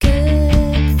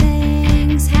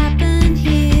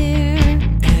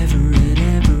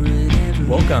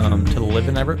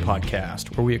Everett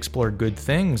podcast, where we explore good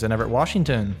things in Everett,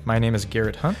 Washington. My name is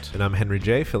Garrett Hunt. And I'm Henry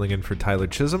J., filling in for Tyler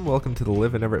Chisholm. Welcome to the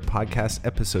Live in Everett podcast,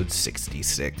 episode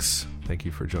 66. Thank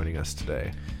you for joining us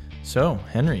today. So,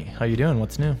 Henry, how you doing?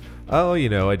 What's new? Oh,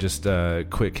 I just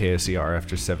quit KSER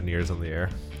after 7 years on the air.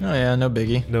 Oh, yeah, no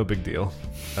biggie. No big deal.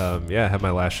 I had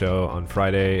my last show on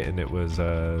Friday, and it was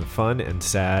fun and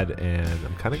sad, and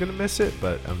I'm kind of going to miss it,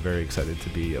 but I'm very excited to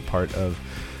be a part of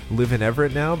Live in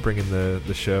Everett now, bringing the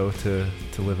show to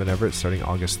Live in Everett starting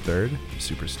August 3rd.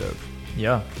 Super stoked.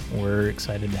 Yeah, we're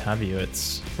excited to have you.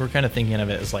 We're kind of thinking of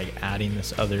it as like adding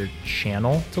this other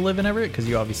channel to Live in Everett, because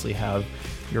you obviously have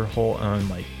your whole own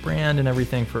like brand and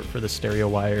everything for the Stereo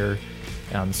Wire.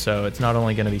 And so it's not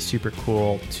only going to be super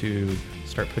cool to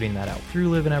start putting that out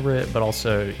through Live in Everett, but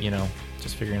also,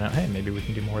 just figuring out, hey, maybe we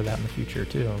can do more of that in the future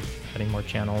too, adding more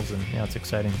channels, and it's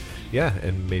exciting. Yeah,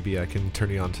 and maybe I can turn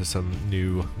you on to some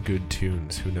new good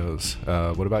tunes. Who knows?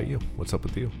 What about you? What's up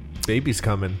with you? Baby's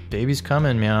coming. Baby's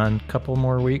coming, man. Couple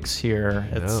more weeks here.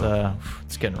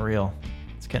 It's getting real.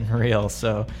 It's getting real.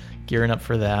 So gearing up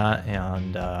for that,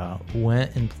 and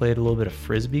went and played a little bit of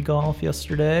frisbee golf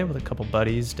yesterday with a couple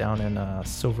buddies down in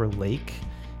Silver Lake.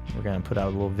 We're going to put out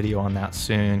a little video on that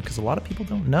soon, because a lot of people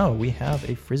don't know we have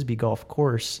a frisbee golf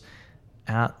course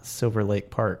at Silver Lake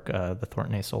Park, the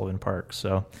Thornton A. Sullivan Park.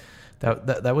 So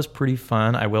that was pretty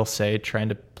fun. I will say, trying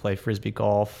to play frisbee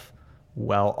golf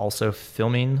while also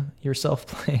filming yourself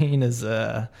playing is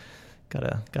gotta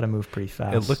move pretty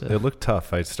fast. It looked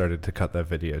tough. I started to cut that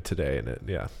video today, and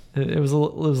it was a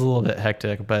little bit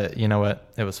hectic, but you know what?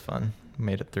 It was fun.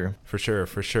 Made it through. For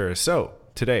sure. So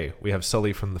today we have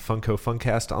Sully from the Funko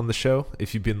Funcast on the show.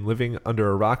 If you've been living under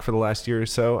a rock for the last year or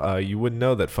so, you wouldn't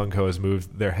know that Funko has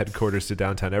moved their headquarters to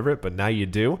downtown Everett, but now you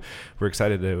do. We're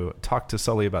excited to talk to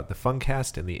Sully about the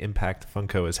Funcast and the impact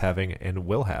Funko is having and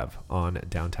will have on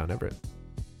downtown Everett.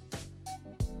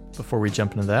 Before we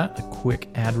jump into that, a quick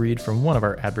ad read from one of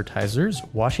our advertisers.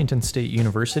 Washington State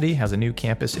University has a new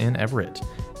campus in Everett.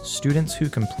 Students who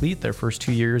complete their first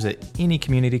 2 years at any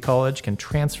community college can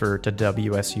transfer to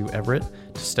WSU Everett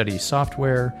to study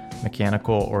software,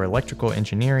 mechanical or electrical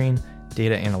engineering,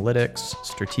 data analytics,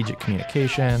 strategic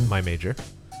communication, my major,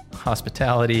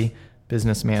 hospitality,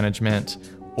 business management,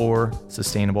 or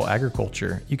sustainable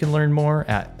agriculture. You can learn more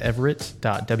at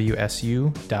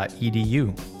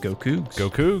everett.wsu.edu. Go Cougs. Go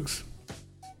Cougs.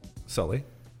 Sully,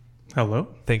 hello.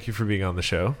 Thank you for being on the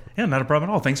show. Yeah, not a problem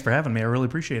at all. Thanks for having me. I really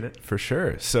appreciate it. For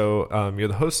sure. So you're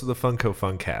the host of the Funko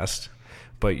Funcast,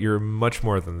 but you're much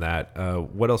more than that.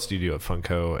 What else do you do at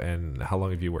Funko, and how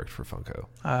long have you worked for Funko?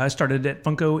 I started at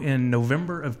Funko in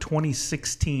November of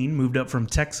 2016, moved up from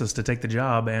Texas to take the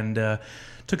job, and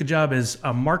took a job as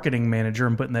a marketing manager.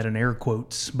 I'm putting that in air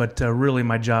quotes, but really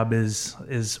my job is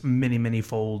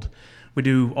many-fold. We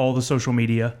do all the social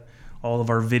media, all of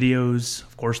our videos,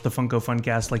 of course, the Funko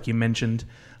Funcast, like you mentioned.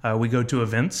 We go to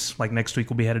events, like next week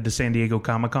we'll be headed to San Diego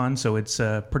Comic-Con, so it's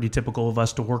pretty typical of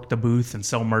us to work the booth and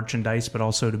sell merchandise, but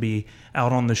also to be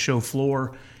out on the show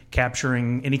floor,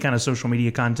 capturing any kind of social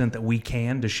media content that we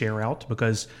can to share out,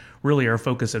 because really our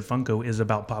focus at Funko is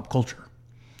about pop culture.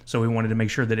 So we wanted to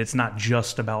make sure that it's not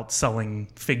just about selling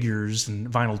figures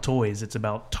and vinyl toys, it's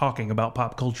about talking about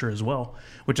pop culture as well,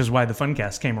 which is why the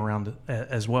Funcast came around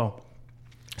as well.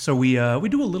 So we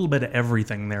do a little bit of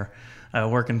everything there,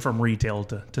 working from retail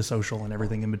to social and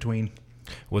everything in between.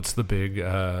 What's the big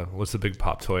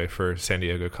pop toy for San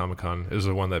Diego Comic-Con? Is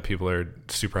it one that people are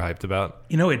super hyped about?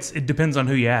 It depends on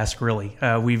who you ask, really.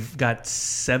 We've got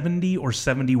 70 or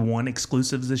 71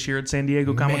 exclusives this year at San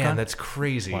Diego Comic-Con. Man, that's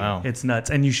crazy. Wow. It's nuts.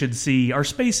 And you should see, our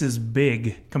space is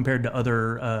big compared to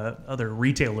other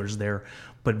retailers there,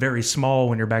 but very small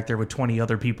when you're back there with 20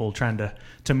 other people trying to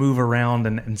move around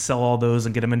and sell all those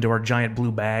and get them into our giant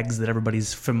blue bags that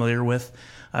everybody's familiar with.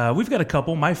 We've got a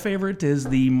couple. My favorite is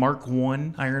the Mark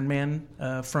I Iron Man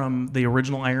from the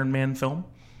original Iron Man film.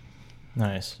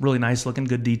 Nice. Really nice looking,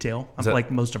 good detail. Like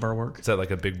most of our work. Is that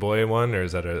like a big boy one, or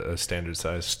is that a standard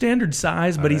size? Standard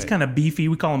size, but he's kind of beefy.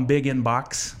 We call him big in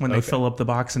box when they fill up the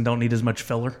box and don't need as much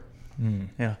filler.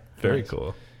 Yeah. Very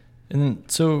cool. And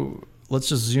so let's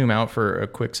just zoom out for a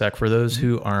quick sec. For those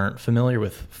who aren't familiar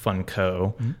with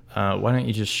Funko, why don't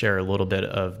you just share a little bit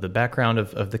of the background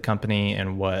of the company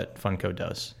and what Funko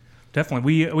does?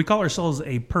 Definitely. We call ourselves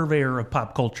a purveyor of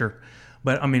pop culture.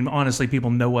 But, I mean, honestly,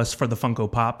 people know us for the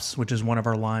Funko Pops, which is one of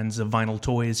our lines of vinyl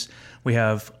toys. We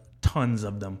have tons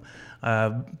of them.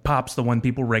 Pop's the one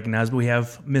people recognize, but we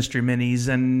have Mystery Minis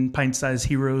and Pint-Sized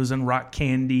Heroes and Rock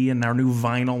Candy and our new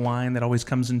vinyl line that always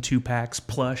comes in 2-packs,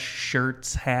 plush,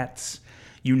 shirts, hats,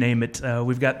 you name it.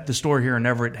 We've got the store here in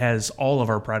Everett has all of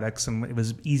our products, and it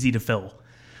was easy to fill.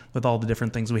 with all the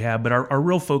different things we have. But our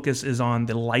real focus is on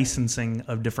the licensing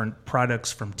of different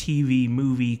products from TV,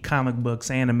 movie, comic books,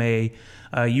 anime,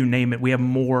 you name it. We have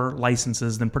more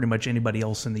licenses than pretty much anybody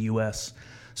else in the U.S.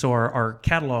 So our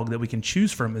catalog that we can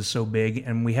choose from is so big,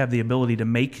 and we have the ability to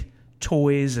make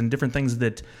toys and different things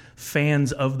that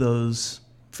fans of those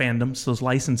fandoms, those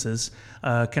licenses,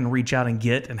 can reach out and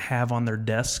get and have on their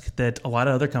desk that a lot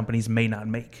of other companies may not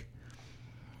make.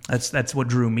 That's what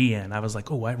drew me in. I was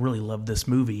like, oh, I really love this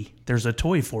movie. There's a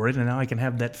toy for it, and now I can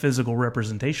have that physical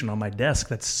representation on my desk.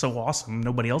 That's so awesome.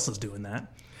 Nobody else is doing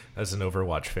that. As an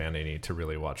Overwatch fan, I need to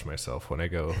really watch myself when I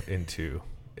go into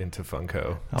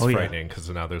Funko. It's Oh, yeah. frightening because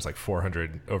now there's like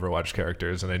 400 Overwatch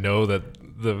characters, and I know that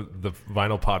the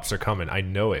vinyl pops are coming. I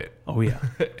know it. Oh, yeah.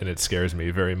 And it scares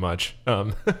me very much.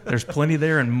 There's plenty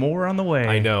there and more on the way.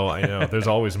 I know. There's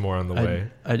always more on the way.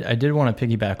 I did want to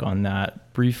piggyback on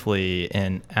that briefly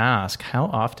and ask, how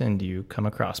often do you come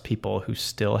across people who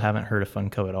still haven't heard of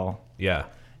Funko at all? Yeah.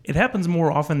 It happens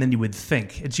more often than you would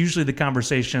think. It's usually the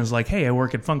conversation is like, hey, I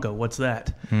work at Funko. What's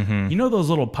that? Mm-hmm. You know those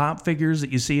little pop figures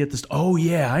that you see at the oh,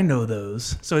 yeah, I know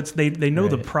those. So it's they know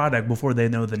the product before they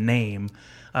know the name.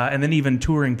 And then even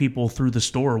touring people through the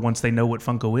store, once they know what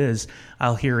Funko is,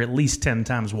 I'll hear at least 10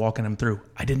 times walking them through.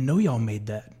 I didn't know y'all made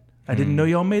that. I didn't know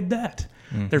y'all made that.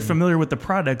 Mm-hmm. They're familiar with the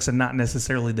products and not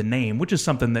necessarily the name, which is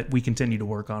something that we continue to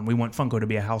work on. We want Funko to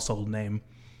be a household name.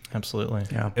 Absolutely.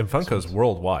 Yeah. And Funko's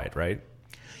worldwide, right?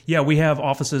 Yeah, we have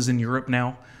offices in Europe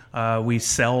now. We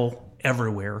sell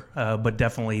everywhere, but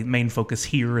definitely main focus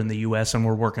here in the U.S., and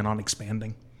we're working on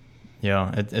expanding.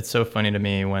 Yeah, it's so funny to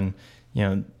me when,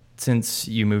 since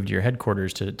you moved your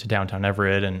headquarters to downtown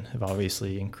Everett and have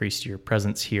obviously increased your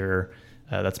presence here,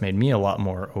 that's made me a lot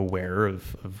more aware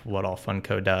of what all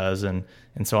Funko does. And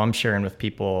so I'm sharing with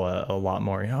people a lot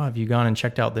more, have you gone and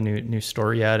checked out the new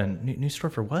store yet? And new store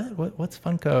for what? What's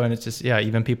Funko? And it's just,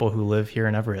 even people who live here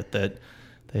in Everett that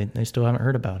they still haven't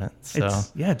heard about it. So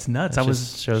it's nuts.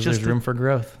 Shows there's room for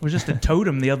growth. I was just at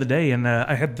Totem the other day, and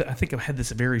I think I had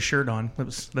this very shirt on.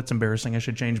 That's embarrassing. I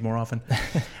should change more often.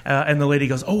 And the lady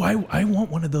goes, "Oh, I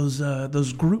want one of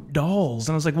those group dolls."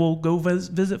 And I was like, "Well, go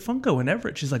visit Funko in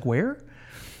Everett." She's like, "Where?"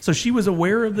 So she was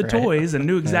aware of the toys and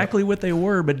knew exactly what they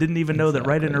were, but didn't even know that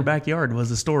right in her backyard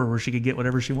was a store where she could get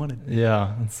whatever she wanted.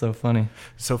 Yeah, it's so funny.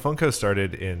 So Funko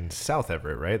started in South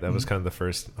Everett, right? That was kind of the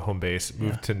first home base.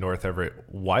 Moved to North Everett.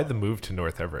 Why the move to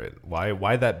North Everett?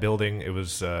 Why that building? It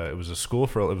was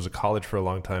a college for a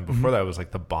long time. Before that, it was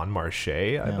like the Bon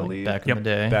Marché, I believe. Back in the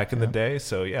day. Back in the day.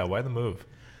 So why the move?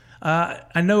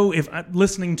 I know if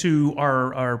listening to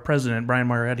our president, Brian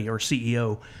Marietti, our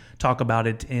CEO, talk about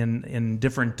it in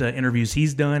different interviews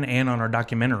he's done and on our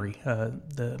documentary,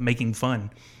 the Making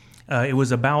Fun. It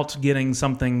was about getting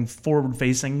something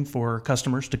forward-facing for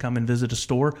customers to come and visit a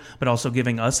store, but also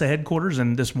giving us a headquarters,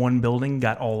 and this one building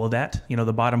got all of that.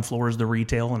 The bottom floor is the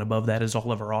retail, and above that is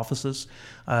all of our offices.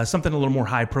 Something a little more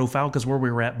high-profile, because where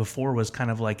we were at before was kind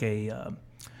of like a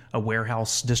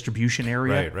warehouse distribution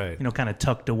area, right. Kind of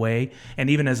tucked away. And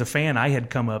even as a fan, I had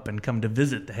come to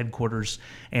visit the headquarters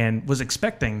and was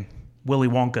expecting Willy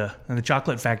Wonka and the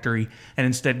Chocolate Factory, and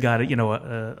instead got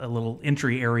a little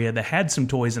entry area that had some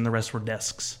toys, and the rest were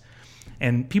desks.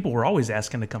 And people were always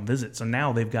asking to come visit, so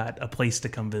now they've got a place to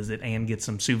come visit and get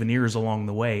some souvenirs along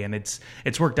the way, and it's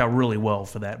worked out really well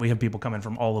for that. We have people coming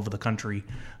from all over the country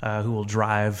who will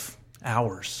drive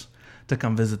hours to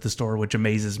come visit the store, which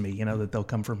amazes me, that they'll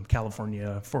come from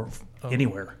California for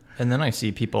anywhere. And then I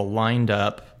see people lined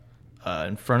up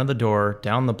in front of the door,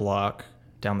 down the block,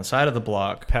 down the side of the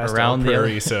block, past around the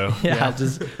Prairie. So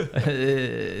just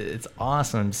it's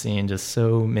awesome seeing just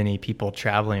so many people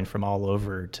traveling from all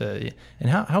over to. And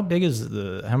how big is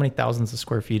how many thousands of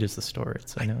square feet is the store?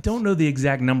 I don't know the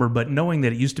exact number, but knowing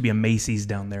that it used to be a Macy's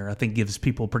down there, I think gives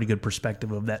people a pretty good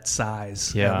perspective of that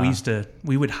size. Yeah,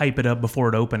 we would hype it up before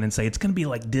it opened and say it's going to be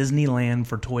like Disneyland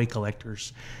for toy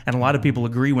collectors, and a lot of people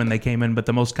agree when they came in. But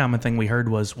the most common thing we heard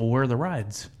was, "Well, where are the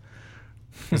rides?"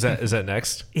 Is that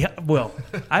next? Yeah, well,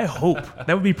 I hope.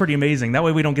 That would be pretty amazing. That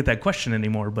way we don't get that question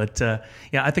anymore. But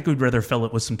I think we'd rather fill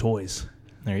it with some toys.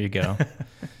 There you go.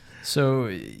 So,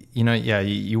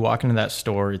 you walk into that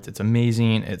store. It's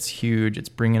amazing. It's huge. It's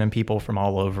bringing in people from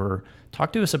all over.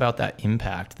 Talk to us about that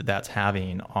impact that's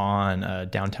having on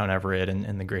downtown Everett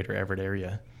and the greater Everett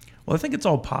area. Well, I think it's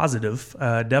all positive,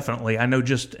 definitely. I know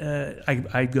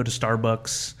I go to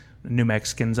Starbucks, New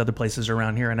Mexicans, other places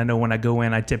around here, and I know when I go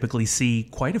in, I typically see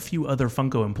quite a few other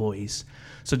Funko employees.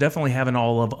 So definitely having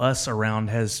all of us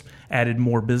around has added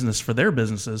more business for their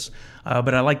businesses.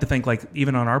 But I like to think, like,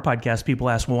 even on our podcast, people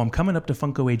ask, well, I'm coming up to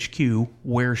Funko HQ,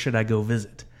 where should I go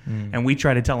visit? And we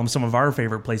try to tell them some of our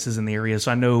favorite places in the area.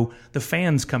 So I know the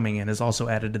fans coming in has also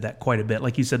added to that quite a bit.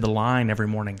 Like you said, the line every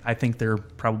morning. I think they're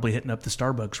probably hitting up the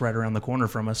Starbucks right around the corner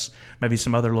from us, maybe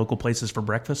some other local places for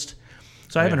breakfast.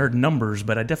 So I haven't heard numbers,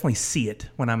 but I definitely see it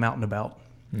when I'm out and about.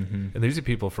 And these are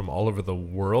people from all over the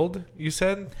world, you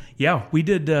said? Yeah, we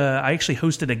did. I actually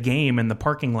hosted a game in the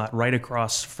parking lot right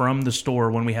across from the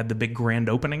store when we had the big grand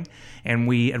opening. And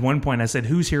at one point I said,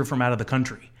 who's here from out of the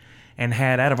country? And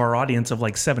had out of our audience of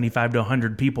like 75 to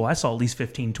 100 people, I saw at least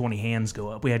 15, 20 hands go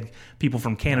up. We had people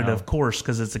from Canada, of course,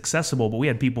 because it's accessible, but we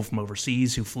had people from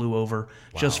overseas who flew over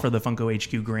just for the Funko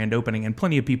HQ grand opening. And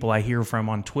plenty of people I hear from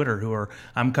on Twitter who are,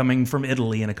 I'm coming from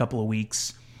Italy in a couple of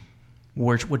weeks.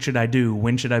 What should I do?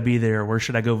 When should I be there? Where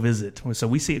should I go visit? So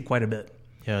we see it quite a bit.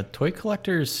 Yeah, toy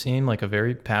collectors seem like a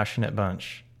very passionate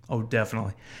bunch. Oh,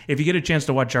 definitely. If you get a chance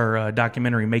to watch our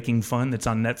documentary, Making Fun, that's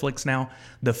on Netflix now,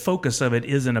 the focus of it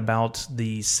isn't about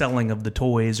the selling of the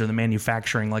toys or the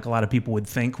manufacturing like a lot of people would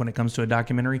think when it comes to a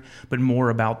documentary, but more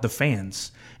about the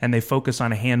fans. And they focus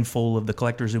on a handful of the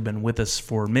collectors who've been with us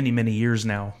for many, many years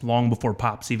now, long before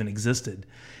Pops even existed.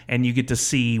 And you get to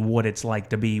see what it's like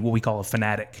to be what we call a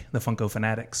fanatic, the Funko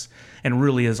Fanatics, and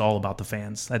really is all about the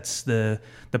fans. That's the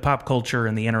pop culture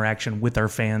and the interaction with our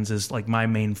fans is like my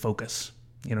main focus.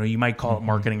 You know, you might call it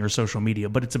marketing or social media,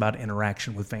 but it's about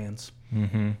interaction with fans.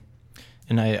 Mm-hmm.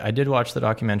 And I did watch the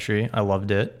documentary. I loved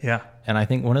it. Yeah. And I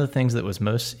think one of the things that was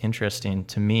most interesting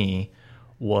to me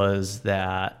was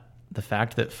that the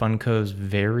fact that Funko's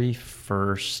very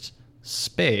first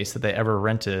space that they ever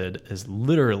rented is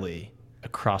literally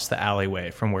across the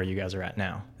alleyway from where you guys are at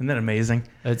now. Isn't that amazing?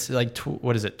 It's like,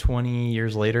 20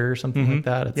 years later or something like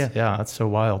that? Yeah, that's so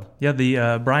wild. Yeah,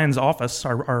 the Brian's office,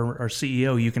 our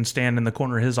CEO, you can stand in the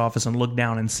corner of his office and look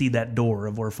down and see that door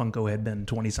of where Funko had been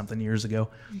 20-something years ago.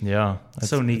 Yeah.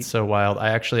 So neat. It's so wild. I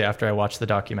actually, after I watched the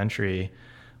documentary,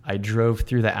 I drove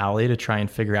through the alley to try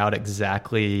and figure out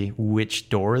exactly which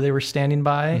door they were standing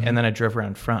by. And then I drove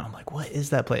around front. I'm like, what is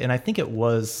that place? And I think it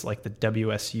was like the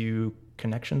WSU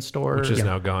Connection store. Which is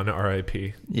now gone,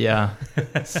 RIP. Yeah.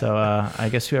 So I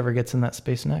guess whoever gets in that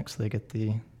space next, they get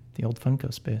the old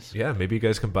Funko space. Yeah, maybe you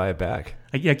guys can buy it back.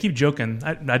 I keep joking.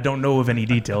 I don't know of any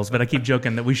details, but I keep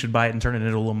joking that we should buy it and turn it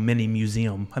into a little mini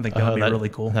museum. I think that would be really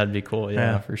cool. That'd be cool.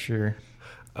 Yeah, for sure.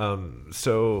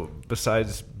 So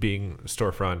besides being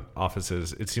storefront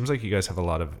offices, it seems like you guys have a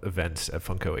lot of events at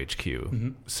Funko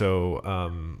HQ. So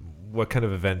what kind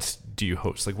of events do you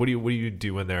host? Like, what do you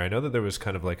do in there? I know that there was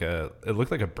kind of like it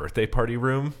looked like a birthday party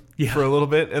room for a little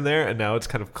bit in there, and now it's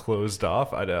kind of closed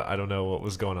off. I don't know what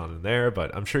was going on in there,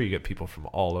 but I'm sure you get people from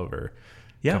all over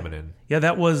coming in. Yeah,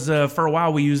 that was, for a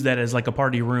while we used that as like a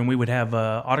party room. We would have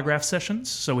autograph sessions.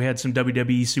 So we had some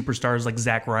WWE superstars like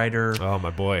Zack Ryder. Oh, my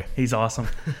boy. He's awesome.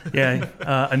 Yeah,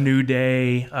 A New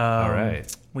Day. All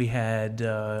right. We had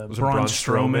Braun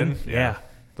Strowman. Yeah.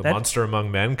 The monster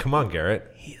among men. Come on, Garrett.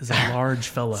 He is a large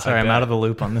fella. Sorry, I'm out of the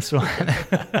loop on this one.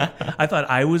 I thought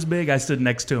I was big. I stood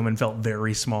next to him and felt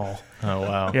very small. Oh,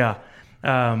 wow. Yeah.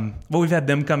 But we've had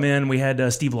them come in. We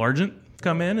had Steve Largent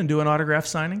come in and do an autograph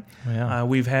signing. Oh, yeah.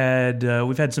 We've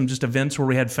had some just events where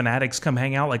we had fanatics come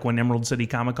hang out, like when Emerald City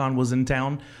Comic Con was in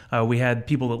town. We had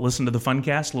people that listened to the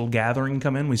Funcast, a little gathering,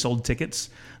 come in. We sold tickets.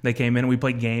 They came in and we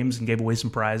played games and gave away some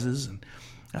prizes. And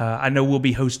I know we'll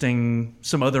be hosting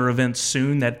some other events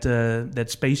soon. That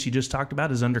space you just talked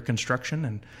about is under construction,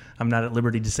 and I'm not at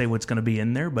liberty to say what's going to be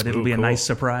in there, but it'll be a nice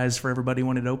surprise for everybody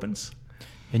when it opens.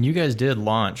 And you guys did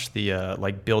launch the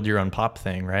build your own pop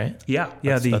thing, right? Yeah.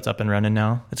 That's up and running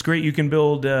now. It's great. You can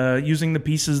build using the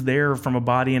pieces there from a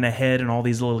body and a head and all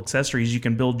these little accessories. You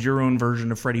can build your own version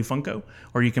of Freddy Funko,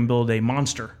 or you can build a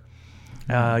monster.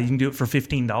 You can do it for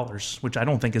 $15, which I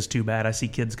don't think is too bad. I see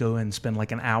kids go and spend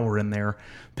like an hour in there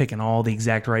picking all the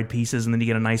exact right pieces, and then you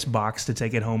get a nice box to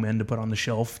take it home in to put on the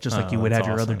shelf, just like you would have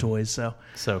your other toys.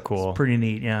 So cool. It's pretty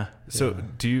neat, yeah. So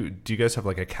do you guys have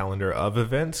like a calendar of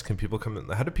events? Can people come in?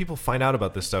 How do people find out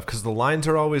about this stuff? Because the lines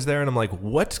are always there, and I'm like,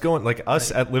 what's going? Like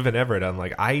us at Live in Everett, I'm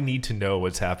like, I need to know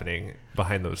what's happening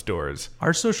behind those doors.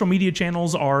 Our social media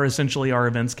channels are essentially our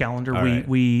events calendar. Right.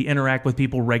 We interact with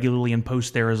people regularly and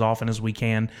post there as often as we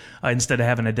can. Instead of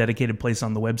having a dedicated place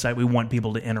on the website, we want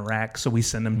people to interact, so we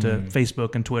send them to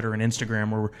Facebook and Twitter and Instagram,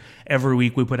 where every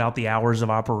week we put out the hours of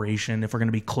operation, if we're going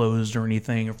to be closed or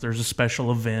anything, if there's a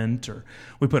special event, or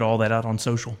we put all that out on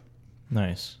social.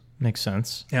 Nice. Makes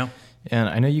sense. Yeah. And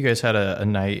I know you guys had a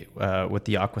night with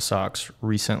the Aqua Sox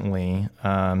recently.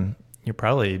 You're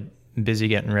probably busy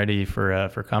getting ready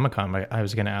for Comic-Con. I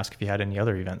was going to ask if you had any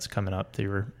other events coming up that you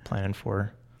were planning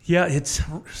for. Yeah, it's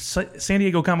San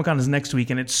Diego Comic-Con is next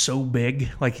week, and it's so big.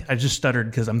 Like, I just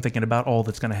stuttered because I'm thinking about all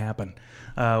that's going to happen.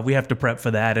 We have to prep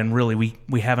for that, and really,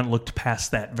 we haven't looked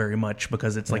past that very much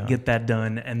because it's like get that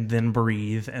done and then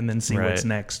breathe and then see what's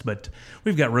next. But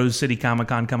we've got Rose City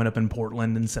Comic-Con coming up in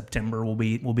Portland in September. We'll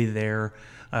be there.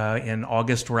 In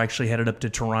August, we're actually headed up to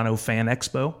Toronto Fan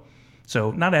Expo.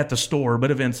 So not at the store,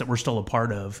 but events that we're still a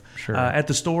part of. Sure. At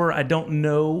the store, I don't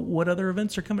know what other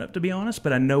events are coming up, to be honest,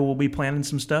 but I know we'll be planning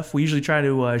some stuff. We usually try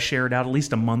to share it out at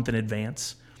least a month in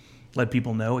advance. Let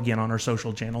people know, again, on our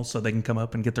social channels so they can come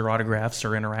up and get their autographs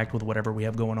or interact with whatever we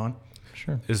have going on.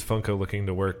 Sure. Is Funko looking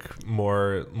to work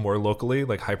more locally,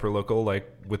 like hyper local, like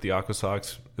with the Aqua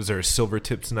Sox? Is there a Silver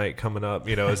Tips night coming up?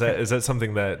 Is that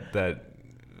something that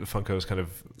Funko is kind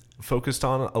of focused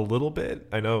on a little bit?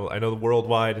 I know the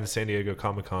worldwide and San Diego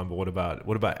Comic-Con, but what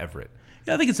about Everett?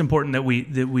 Yeah, I think it's important that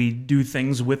we do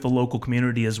things with the local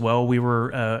community as well. We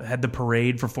were had the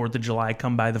parade for 4th of July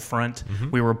come by the front. Mm-hmm.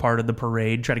 We were a part of the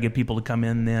parade, try to get people to come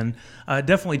in then.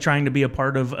 Definitely trying to be a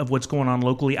part of what's going on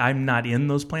locally. I'm not in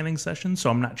those planning sessions,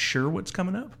 so I'm not sure what's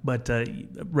coming up, but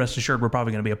rest assured we're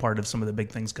probably going to be a part of some of the big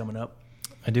things coming up.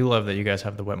 I do love that you guys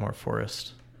have the Wetmore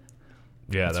Forest.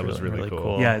 Yeah, that was really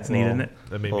cool. Yeah, it's neat, isn't it?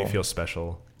 That made me feel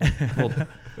special.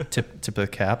 Tip of the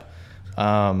cap.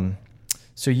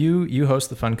 So you host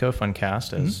the Funko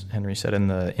Funcast, as Henry said in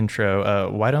the intro.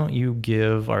 Why don't you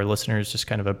give our listeners just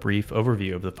kind of a brief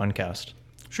overview of the Funcast?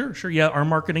 Sure. Yeah, our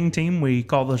marketing team, we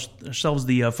call ourselves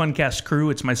the Funcast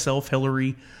crew. It's myself,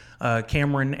 Hillary,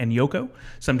 Cameron, and Yoko.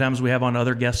 Sometimes we have on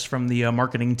other guests from the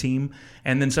marketing team,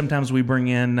 and then sometimes we bring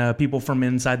in people from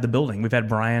inside the building. We've had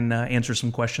Brian answer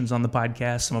some questions on the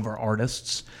podcast, some of our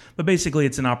artists. But basically,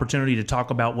 it's an opportunity to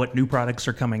talk about what new products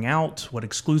are coming out, what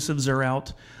exclusives are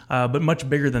out. But much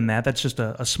bigger than that, that's just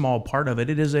a small part of it.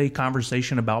 It is a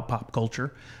conversation about pop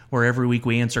culture, where every week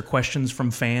we answer questions from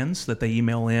fans that they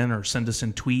email in or send us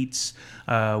in tweets.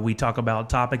 We talk about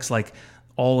topics like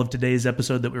all of today's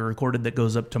episode that we recorded that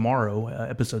goes up tomorrow,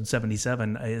 episode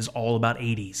 77, is all about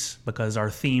 80s, because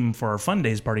our theme for our Fun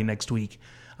Days party next week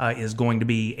is going to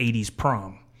be 80s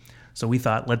prom. So we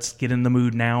thought, let's get in the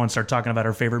mood now and start talking about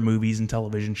our favorite movies and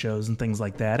television shows and things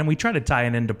like that. And we try to tie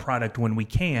it into product when we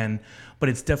can, but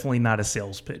it's definitely not a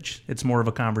sales pitch. It's more of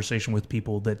a conversation with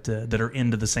people that are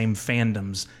into the same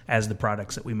fandoms as the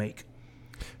products that we make.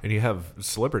 And you have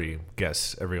celebrity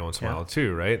guests every once in a while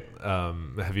too, right?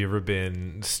 Have you ever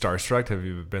been starstruck? Have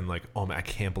you been like, oh man, I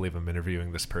can't believe I'm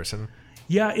interviewing this person?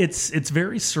 Yeah, it's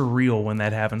very surreal when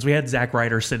that happens. We had Zach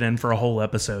Ryder sit in for a whole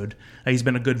episode. He's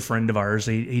been a good friend of ours.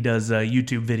 He does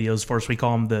YouTube videos for us. We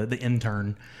call him the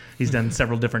intern. He's done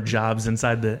several different jobs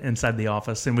inside the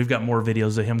office, and we've got more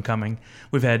videos of him coming.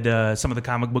 We've had some of the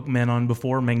comic book men on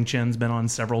before. Meng Chen's been on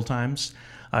several times.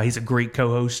 He's a great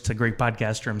co-host, a great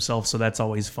podcaster himself, so that's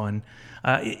always fun.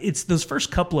 It's those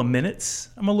first couple of minutes,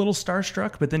 I'm a little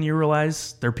starstruck, but then you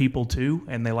realize they're people too,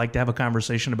 and they like to have a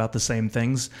conversation about the same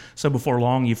things. So before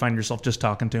long, you find yourself just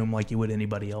talking to them like you would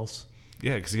anybody else.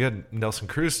 Yeah, because you had Nelson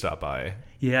Cruz stop by.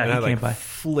 Yeah, and he I came by.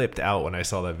 Flipped out when I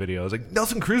saw that video. I was like,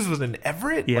 Nelson Cruz was in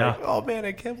Everett? Yeah. Like, oh man,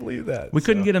 I can't believe that. We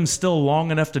couldn't get him still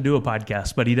long enough to do a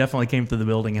podcast, but he definitely came through the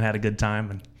building and had a good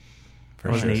time. And it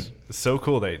was neat. It's so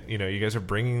cool that you guys are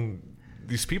bringing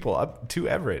these people up to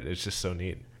Everett. It's just so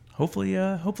neat.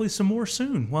 Hopefully some more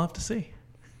soon. We'll have to see.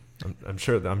 I'm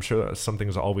sure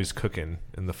something's always cooking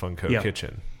in the Funko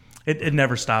kitchen. It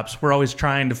never stops. We're always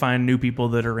trying to find new people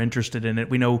that are interested in it.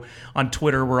 We know on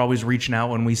Twitter we're always reaching out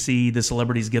when we see the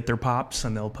celebrities get their pops,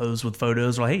 and they'll pose with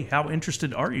photos. Well, hey, how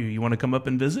interested are you? You want to come up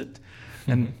and visit?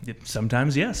 And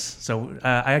sometimes yes. So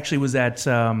I actually was at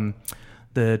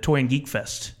the Toy and Geek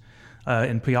Fest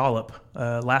in Puyallup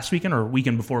last weekend or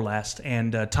weekend before last,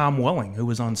 and Tom Welling, who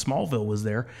was on Smallville, was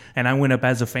there, and I went up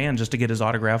as a fan just to get his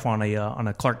autograph on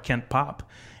a Clark Kent pop.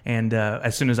 And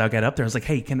as soon as I got up there, I was like,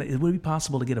 hey, would it be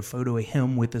possible to get a photo of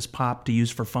him with this pop to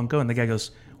use for Funko? And the guy goes,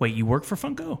 wait, you work for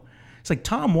Funko? It's like,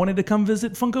 Tom wanted to come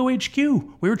visit Funko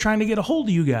HQ. We were trying to get a hold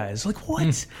of you guys. Like,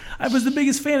 what? I was the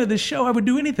biggest fan of this show. I would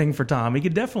do anything for Tom. He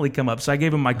could definitely come up. So I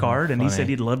gave him my card, and he said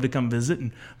he'd love to come visit,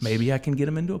 and maybe I can get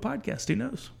him into a podcast. Who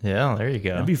knows? Yeah, there you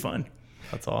go. That'd be fun.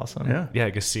 That's awesome. Yeah,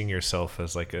 I guess seeing yourself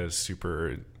as like a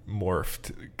super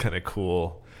morphed, kind of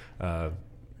cool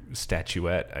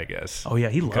statuette, I guess. Oh, yeah,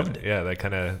 he loved it. Yeah,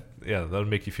 that would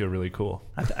make you feel really cool.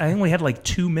 I only had like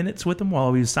 2 minutes with him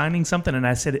while he was signing something, and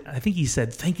I think he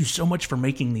said, thank you so much for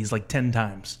making these like 10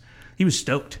 times. He was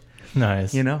stoked.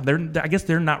 Nice. I guess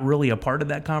they're not really a part of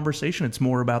that conversation. It's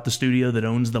more about the studio that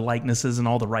owns the likenesses and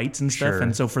all the rights and stuff. Sure.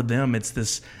 And so for them, it's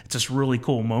this really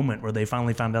cool moment where they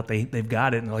finally found out they've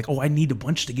got it, and they're like, oh, I need a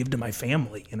bunch to give to my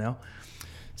family,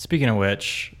 Speaking of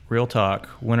which, real talk,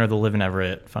 when are the Live in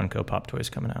Everett Funko Pop toys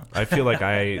coming out? I feel like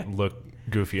I look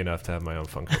goofy enough to have my own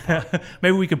Funko Pop.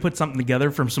 Maybe we could put something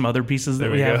together from some other pieces that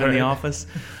There we we have go. in the office.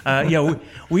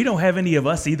 We don't have any of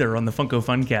us either on the Funko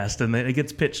Funcast, and it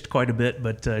gets pitched quite a bit,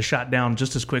 but shot down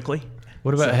just as quickly.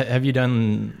 What about, have you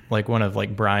done like one of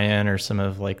like Brian or some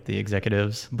of like the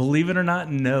executives? Believe it or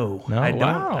not, no. No?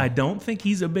 Wow. I don't think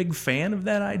he's a big fan of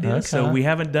that idea, so Okay. we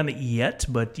haven't done it yet,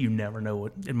 but you never know.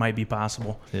 It might be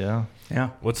possible. Yeah.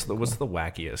 Yeah. What's the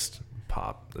wackiest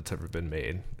pop that's ever been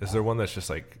made? Is there one that's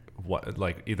just like what,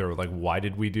 like either like why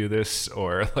did we do this,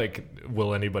 or like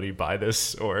will anybody buy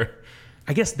this, or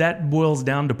I guess that boils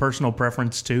down to personal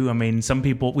preference too. I mean, some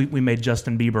people, we made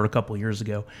Justin Bieber a couple years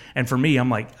ago, and for me, I'm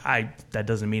like, that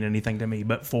doesn't mean anything to me,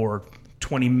 but for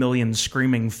 20 million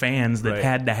screaming fans that Right.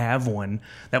 had to have one,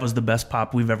 that was the best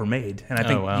pop we've ever made. And I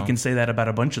think wow. you can say that about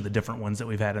a bunch of the different ones that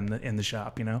we've had in the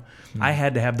shop, you know. I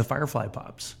had to have the Firefly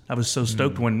pops. I was so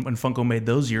stoked when Funko made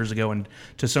those years ago, and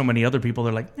to so many other people,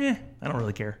 they're like, I don't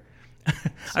really care.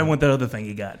 I want that other thing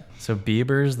you got. So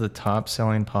Bieber's the top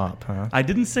selling pop, huh? I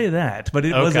didn't say that, but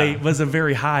it Okay. was a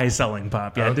very high selling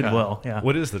pop. Yeah, it did Okay. well. Yeah.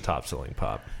 what is the top selling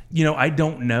pop? You know, I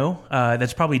don't know.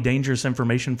 That's probably dangerous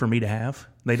information for me to have.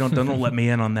 They don't let me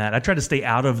in on that. I try to stay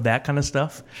out of that kind of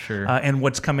stuff. Sure. And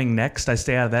what's coming next, I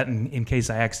stay out of that in case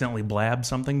I accidentally blab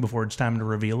something before it's time to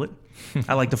reveal it.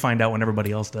 I like to find out when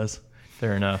everybody else does.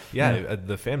 Fair enough. Yeah,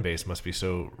 the fan base must be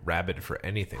so rabid for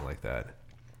anything like that.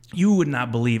 You would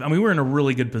not believe. I mean, we're in a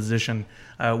really good position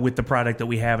with the product that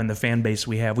we have and the fan base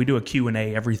we have. We do a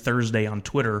Q&A every Thursday on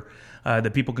Twitter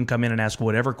that people can come in and ask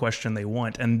whatever question they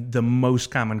want. And the most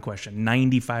common question,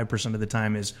 95% of the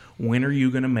time, is when are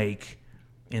you going to make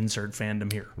insert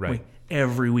fandom here? Right.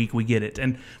 Every week we get it.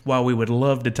 And while we would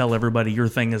love to tell everybody your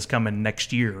thing is coming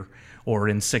next year or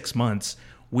in 6 months,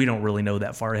 we don't really know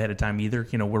that far ahead of time either.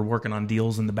 You know, we're working on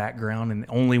deals in the background, and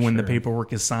only when the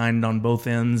paperwork is signed on both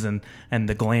ends and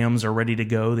the glams are ready to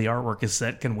go, the artwork is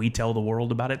set, can we tell the world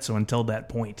about it. So until that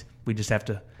point, we just have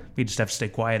to stay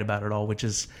quiet about it all, which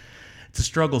is, it's a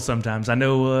struggle sometimes. I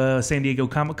know San Diego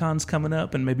Comic-Con's coming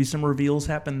up, and maybe some reveals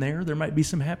happen there. There might be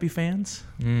some happy fans,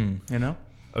 you know?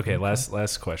 Okay,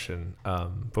 last question.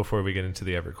 Before we get into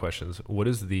the Everett questions, what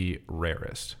is the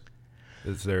rarest?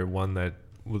 Is there one that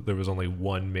there was only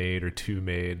one made or two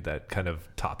made that kind of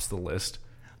tops the list?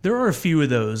 There are a few of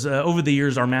those. Over the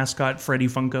years, our mascot, Freddie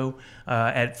Funko,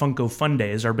 at Funko Fun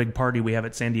Days, our big party we have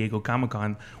at San Diego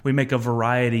Comic-Con, we make a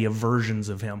variety of versions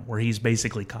of him where he's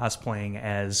basically cosplaying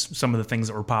as some of the things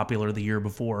that were popular the year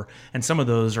before. And some of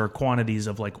those are quantities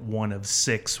of like 1 of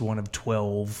 6, 1 of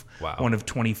 12, Wow. 1 of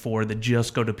 24 that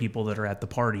just go to people that are at the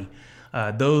party.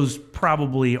 Those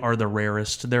probably are the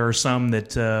rarest. There are some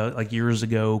that, like years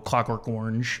ago, Clockwork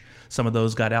Orange, some of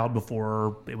those got out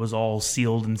before it was all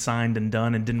sealed and signed and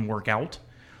done and didn't work out.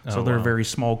 So there are a very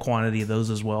small quantity of those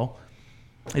as well.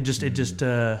 It just you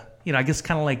know, I guess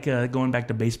kind of like going back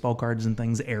to baseball cards and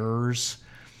things, errors.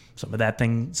 Some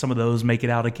of those make it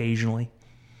out occasionally.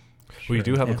 Well, you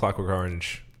do have a Clockwork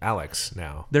Orange Alex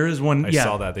now. There is one. I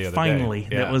saw that the other day. finally,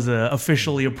 Yeah. that was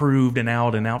officially approved and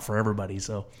out for everybody.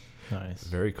 So Nice.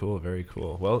 Very cool, very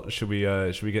cool. Well, should we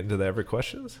get into the Everett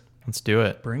questions? Let's do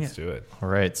it. bring Let's it. do it. All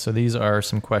right. So these are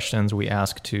some questions we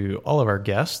ask to all of our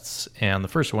guests. And the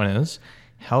first one is,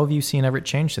 how have you seen Everett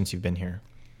change since you've been here?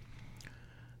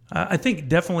 I think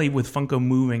definitely with Funko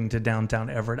moving to downtown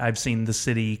Everett, I've seen the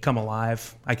city come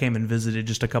alive. I came and visited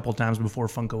just a couple times before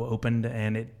Funko opened,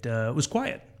 and it was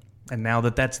quiet. And now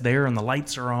that that's there and the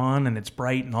lights are on and it's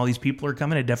bright and all these people are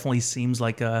coming, it definitely seems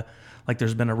like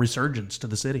there's been a resurgence to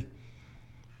the city.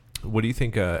 What do you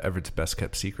think Everett's best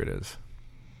kept secret is?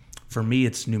 For me,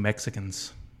 it's New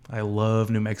Mexicans. I love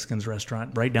New Mexicans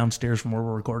restaurant right downstairs from where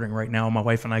we're recording right now. My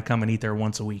wife and I come and eat there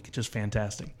once a week. Just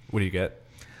fantastic. What do you get?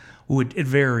 Ooh, it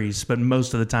varies, but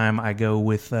most of the time I go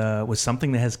with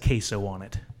something that has queso on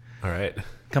it. All right.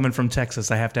 Coming from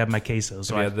Texas, I have to have my queso.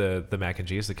 So Have you had the mac and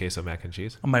cheese, the queso mac and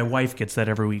cheese? my wife gets that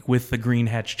every week with the green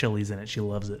hatch chilies in it. She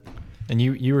loves it. And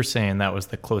you were saying that was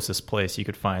the closest place you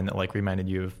could find that like reminded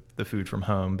you of the food from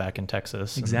home back in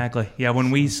Texas. And- Exactly. Yeah, when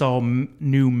we saw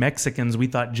New Mexicans, we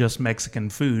thought just Mexican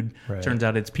food. Right. Turns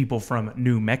out it's people from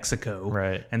New Mexico.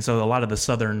 Right. And so a lot of the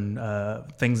southern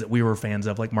things that we were fans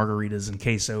of, like margaritas and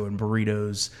queso and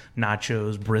burritos,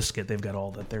 nachos, brisket, they've got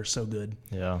all that. They're so good.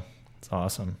 Yeah, it's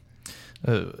awesome.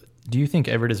 Do you think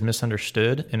Everett is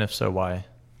misunderstood? And if so, why?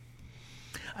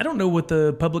 I don't know what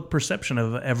the public perception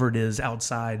of Everett is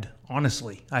outside,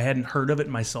 honestly. I hadn't heard of it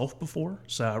myself before,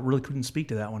 so I really couldn't speak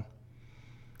to that one.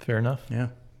 Fair enough. Yeah.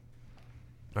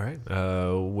 All right.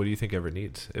 What do you think Everett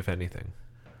needs, if anything?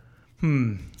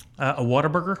 A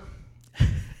Whataburger?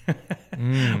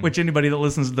 which anybody that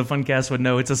listens to the Funcast would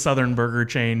know. It's a Southern burger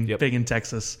chain, Yep. big in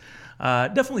Texas.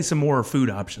 Definitely some more food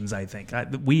options, I think.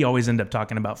 We always end up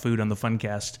talking about food on the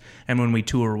Funcast, and when we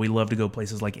tour, we love to go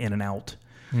places like In-N-Out,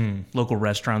 local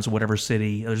restaurants, whatever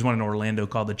city. There's one in Orlando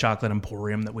called the Chocolate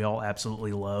Emporium that we all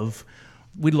absolutely love.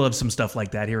 We'd love some stuff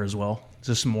like that here as well.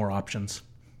 Just some more options.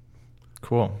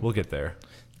 Cool. We'll get there.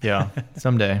 Yeah,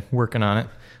 someday. Working on it.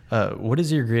 What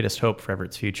is your greatest hope for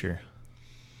Everett's future?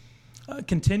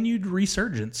 Continued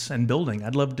resurgence and building.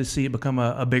 I'd love to see it become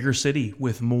a bigger city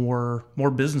with more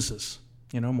businesses.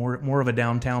 More of a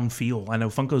downtown feel. I know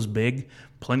Funko's big,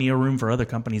 plenty of room for other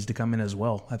companies to come in as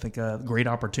well. I think a great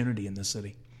opportunity in this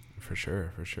city. For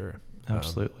sure.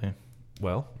 Absolutely.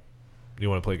 Well, you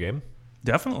want to play a game?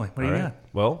 Definitely. What do you got?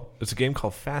 Well, it's a game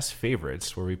called Fast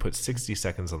Favorites where we put 60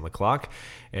 seconds on the clock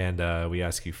and we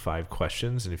ask you 5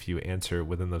 questions. And if you answer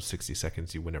within those 60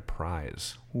 seconds, you win a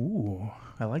prize. Ooh,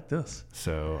 I like this.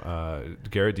 So,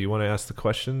 Garrett, do you want to ask the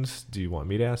questions? Do you want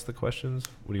me to ask the questions?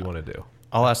 What do you want to do?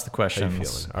 I'll ask the questions. How you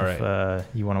feeling? All right. If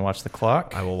you want to watch the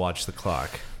clock. I will watch the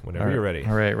clock whenever All right. you're ready.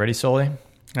 All right. Ready, Sully?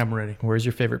 I'm ready. Where's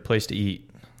your favorite place to eat?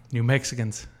 New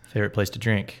Mexicans. Favorite place to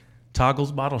drink?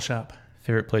 Toggles Bottle Shop.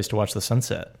 Favorite place to watch the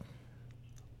sunset?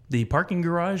 The parking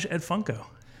garage at Funko.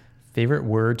 Favorite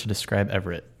word to describe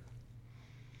Everett?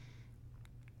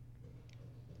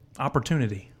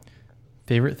 Opportunity.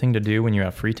 Favorite thing to do when you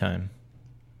have free time?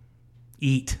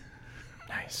 Eat.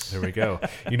 Nice. There we go.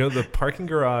 The parking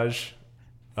garage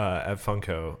at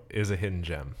Funko is a hidden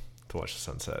gem to watch the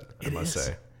sunset, I must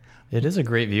say. It is a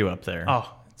great view up there.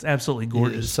 Oh, it's absolutely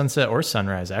gorgeous. Sunset or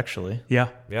sunrise, actually. Yeah.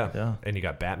 Yeah. And you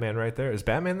got Batman right there. Is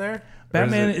Batman there?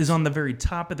 Batman is on the very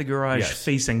top of the garage Yes.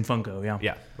 facing Funko. Yeah.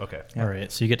 Yeah. Okay. All right.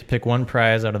 So you get to pick one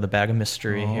prize out of the bag of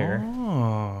mystery here.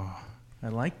 Oh, I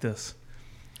like this.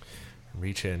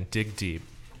 Reach in, dig deep.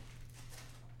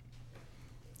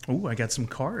 Oh, I got some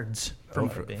cards from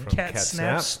from Cat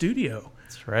Snap Studio.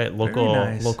 That's right.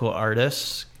 nice. Local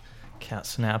artists. Cat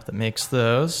Snap that makes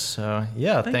those. So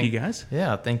yeah, Thank you guys.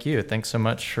 Yeah, thank you. Thanks so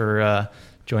much for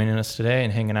joining us today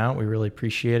and hanging out. We really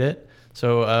appreciate it.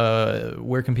 So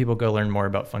where can people go learn more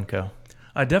about Funko?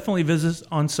 Definitely visit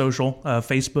on social,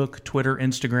 Facebook, Twitter,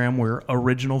 Instagram. We're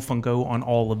Original Funko on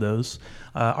all of those.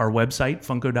 Our website,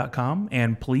 funko.com.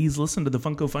 And please listen to the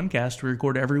Funko Funcast. We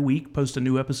record every week, post a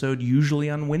new episode, usually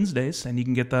on Wednesdays. And you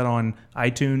can get that on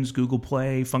iTunes, Google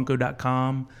Play,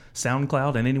 funko.com,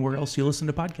 SoundCloud, and anywhere else you listen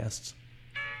to podcasts.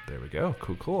 There we go.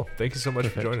 Cool. Thank you so much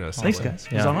for joining us. Thanks, Sully. guys.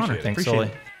 It was an honor. Thanks, Appreciate Sully.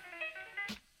 it.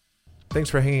 Thanks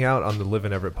for hanging out on the Live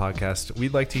in Everett podcast.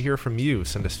 We'd like to hear from you.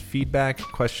 Send us feedback,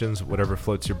 questions, whatever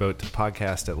floats your boat to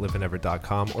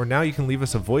podcast@liveineverett.com. Or now you can leave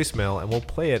us a voicemail and we'll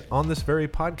play it on this very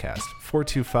podcast.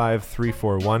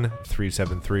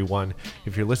 425-341-3731.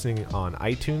 If you're listening on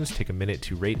iTunes, take a minute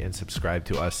to rate and subscribe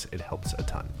to us. It helps a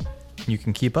ton. You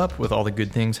can keep up with all the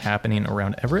good things happening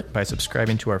around Everett by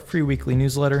subscribing to our free weekly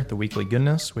newsletter, The Weekly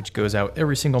Goodness, which goes out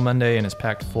every single Monday and is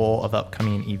packed full of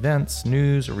upcoming events,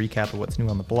 news, a recap of what's new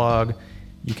on the blog.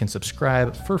 You can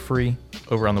subscribe for free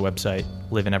over on the website,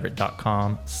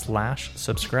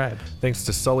 liveineverett.com/subscribe. Thanks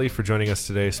to Sully for joining us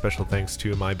today. Special thanks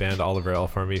to my band, Oliver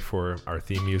Elf Army, for our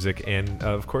theme music. And,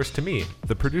 of course, to me,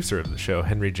 the producer of the show,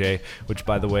 Henry J., which,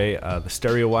 by the way, the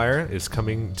Stereo Wire is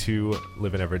coming to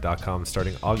liveineverett.com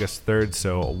starting August 3rd.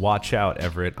 So watch out,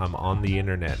 Everett. I'm on the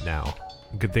internet now.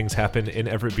 Good things happen in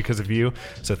Everett because of you.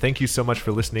 So thank you so much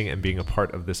for listening and being a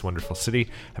part of this wonderful city.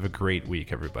 Have a great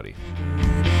week, everybody.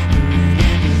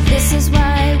 This is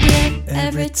why we're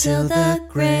Everett till the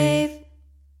grave.